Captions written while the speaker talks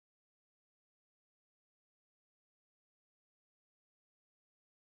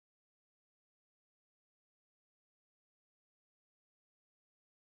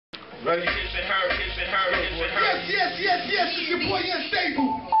baby. Yes, it's your boy Unstable.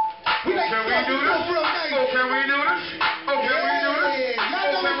 We like can we do this? Real nice. Oh, can we do this? Oh, can we do this?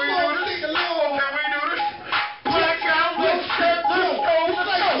 Y'all know can we do this? sing along. Oh, can we do this? Blackout, let's step, let's go, let's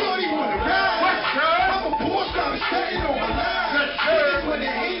go. Shorty wanna ride. What's good? I'm a poor star, standing on my line. Let's go. When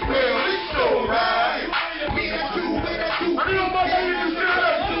it ain't real, it's so right. Me and I do, when I do. I know my baby is good.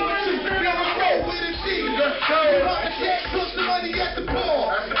 Never roll with a G. Let's go. You want the check, put the money at the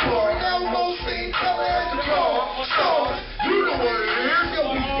bar. Pouring out low, same color as the car. Stars, you know what it is. Yo,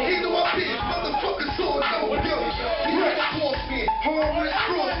 he know I bitch, motherfucker swords over yo. He had a horseman, home with a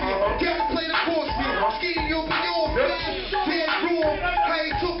crossman. Gotta play the horseman, skiing you open your man. Dead wrong, I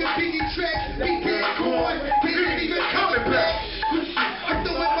ain't talking biggie tracks. Be dead gone, he ain't even coming back. I'm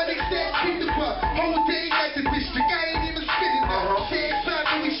throwing money stats, keep the buck. Whole day at the district, I ain't even spitting now. Sad time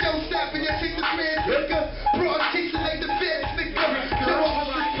when we show stopping, I take the man nigga. Broad chasing like the feds nigga. So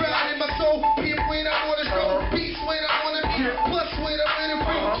officers pride in my soul. Being when I wanna show, peace when I wanna be. Plus when I'm in a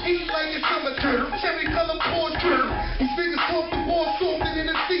room, eat like it's summertime. Cherry color porn turn. These niggas talk the ball softer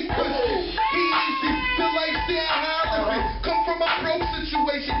than a seat cushion. Easy, the lifestyle high living. Come from a broke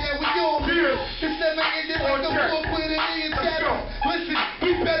situation, yeah we all here. It's never ended like a book with a million chapters. Listen, we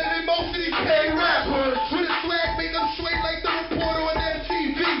better than most of these paid rappers. With a swag, make them sway like the reporter on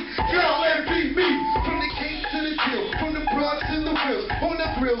MTV. Y'all envy me. From the Cape to the Kill, from the Bronx to the Wheels. On the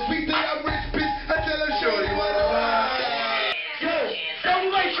grills, we think I'm rich, bitch. I tell her, shorty, what I like. Yo,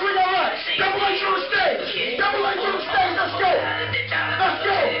 double H, we gon' run. Double H on the stage. Double H on the stage, let's go. Let's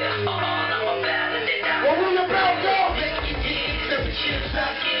go. What we about, y'all? Hey,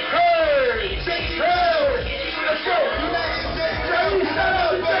 let's go. Jamie, shut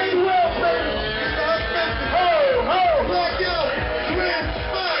up, baby. Well, baby. Ho, black out. Twin,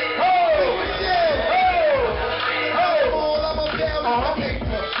 fight. Ho, all I'm about is my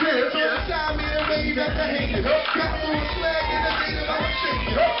paper. So time me and wave at the haters. Got more swag in the native, I'm a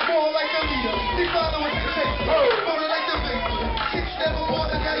shaker. More like a leader. They follow us to take. More like the vapor. 6 never more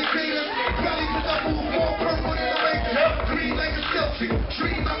than Daddy Peters. Probably cause I move more purple than the Lakers. Green like a Celtic.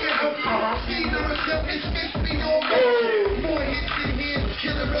 Dream I can help you. See the result is fixed me on me. More hits in here.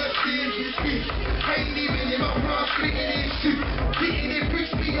 Killer rush is his speech. I ain't even in my prime speaking in shit. Beating it,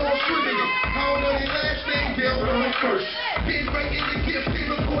 bricks me on swimming it. I don't know their last name, they'll know it first. Been breaking the gift, they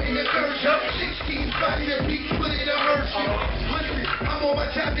reporting the third. 16 body that beat, put it in a hearse. Listen, I'm on my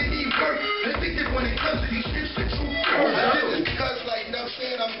top, they need work. They think that when it comes to these shits, the truth. Because, like, you know what I'm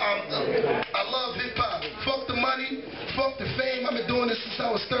saying? I love hip hop. Fuck the money, fuck the fame. I've been doing this since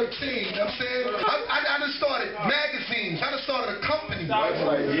I was 13. You know what I'm saying? I done started magazines. I done started a company.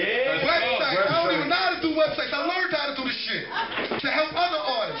 Websites. I don't even know how to do websites. I learned how to do this shit to help other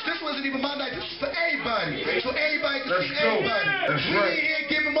artists. This wasn't even my night. This is for everybody. So everybody can see everybody. We ain't here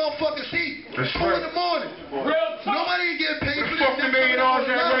giving motherfuckers heat. 2 in the morning. Nobody ain't getting paid for this. Fuck the $1 million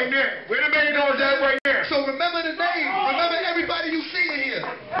at right there. Where the $1 million at right there? So remember the name. Remember everybody you see in here.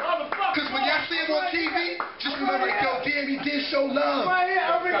 Because when y'all see him on TV, just remember, yo, damn, he did show love.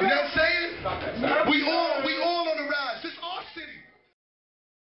 You know what I'm saying? We all on the rise. This is our city.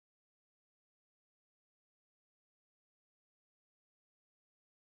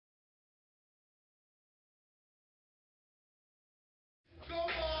 Go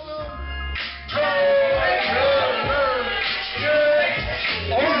Harlem.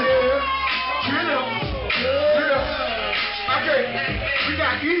 We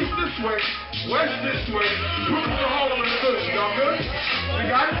got east this way, west this way, Brooklyn to Harlem in the middle. Y'all good? We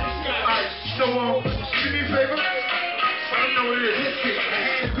got it? Alright, so do me a favor? I don't know what it is. I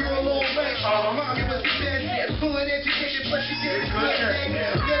had a girl on back. Mommy was the best. Full educated, but she did it good.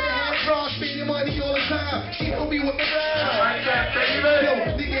 Never had bra, spending money all the time. She told me what the ride. Like that, baby.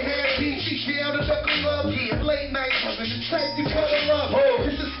 Yo, nigga had beat, she jailed to knuckle up. Late night, in the track, you cuddle up.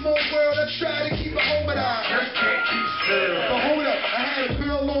 It's a small world, I try to keep a home at eye. Just can't keep still. But hold up, I had a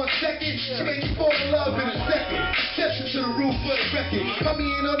girl on second. She made me fall in love in a second. Steps into the roof for the record. Come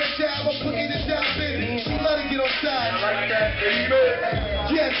in on the job, I'm putting the job in. She let her get on side. Like that, baby.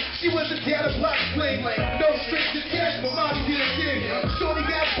 Yes, she was a data block sling. No strings attached, but mommy did it again. Shorty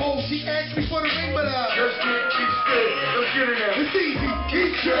got bold, she asked me for the ring, but Just can't keep still. Let's get in there. it's easy.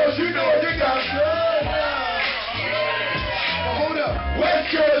 East girls, you know they got love. Hold up.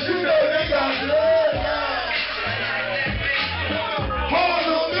 West girls, you know they got love.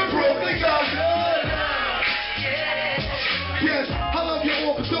 Harlem and Brooklyn got love. Yes, I love you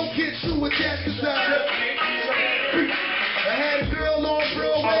all, but don't get too attached to that. I had a girl on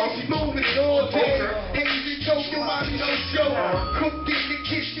Broadway, she moving it all day. Hazy Tokyo, mommy no show. Cooked in the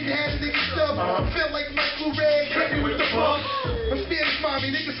kitchen, had niggas stuff. Felt like Michael Red, hit me with the bump. I'm Spanish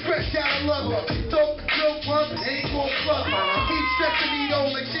mommy, niggas fresh out I love her. Talk the joke once, ain't gon' fluff her. Keep stressing me though,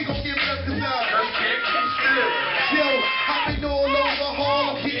 like she gon' give it up to nine. Yo, I've been all over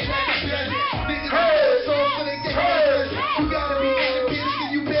Harlem, getting at the best. Niggas are so for they get best. You gotta be independent, and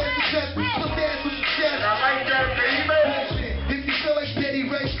you better success. So dance with your chest. I like that, baby. If you feel like Betty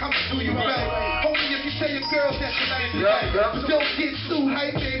Ray, I'ma do you right. Only if you tell your girl that's a nice night. But don't get too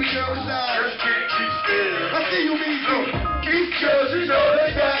hype, baby girl, cause Just can't keep still. I see you, me too. These girls, you know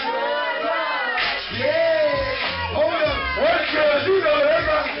they got